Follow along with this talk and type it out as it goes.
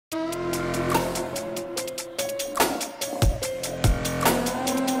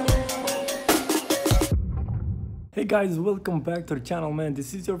guys, welcome back to the channel, man.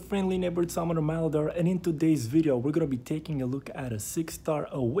 This is your friendly neighbor summoner Maladar, and in today's video we're gonna be taking a look at a 6-star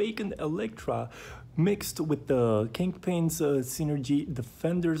awakened Elektra mixed with the Kingpin's synergy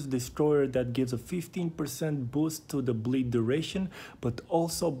Defender's Destroyer that gives a 15% boost to the bleed duration, but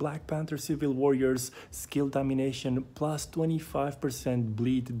also Black Panther Civil Warrior's skill domination plus 25%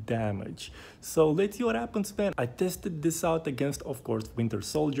 bleed damage. So let's see what happens, man. I tested this out against, of course, Winter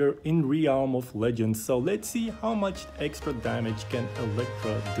Soldier in Realm of Legends, so let's see how much extra damage can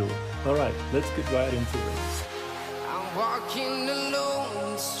Elektra do. Alright, let's get right into it. I'm walking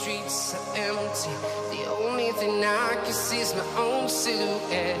alone, the streets are empty. The only thing I can see is my own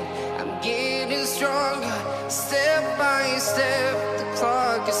silhouette. I'm getting stronger, step by step. The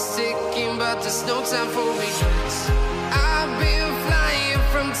clock is ticking, but there's no time for regrets. I've been flying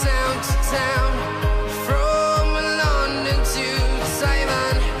from town to town, from London to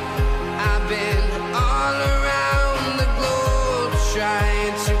Taiwan. I've been all around the globe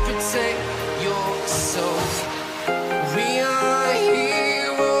trying to protect your soul. We are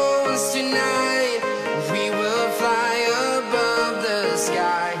heroes tonight. We will fly above the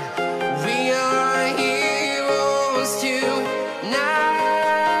sky. We are heroes tonight.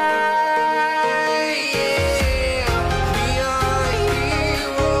 Yeah. We are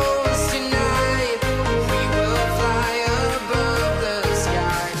heroes tonight. We will fly above the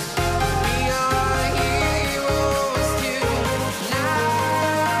sky. We are heroes tonight.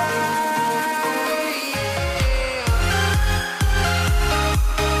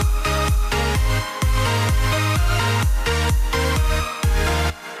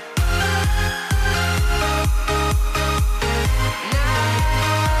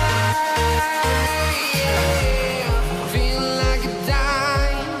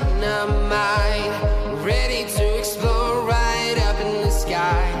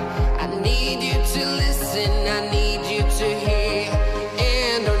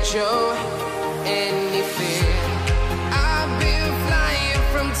 Show any fear. I've been flying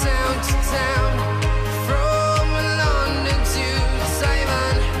from town to town, from London to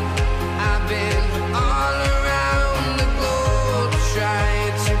Taiwan. I've been all around the globe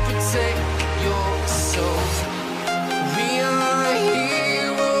trying to protect your soul. We are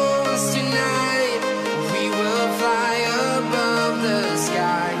heroes tonight. We will fly above the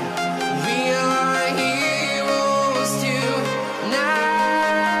sky. We are heroes tonight.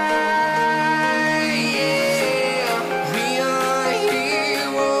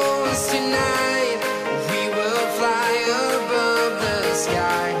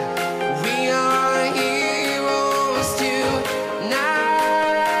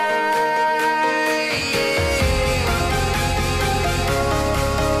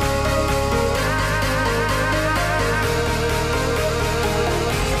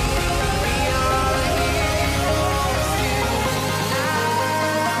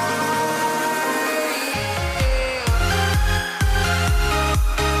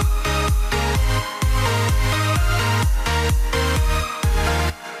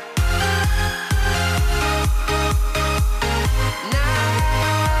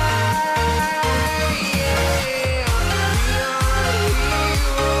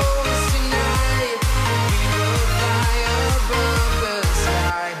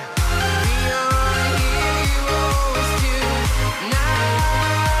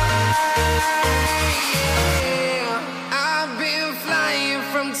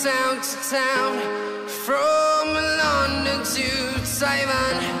 Town to town, from London to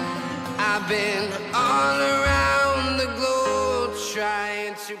Taiwan. I've been all around the globe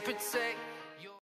trying to protect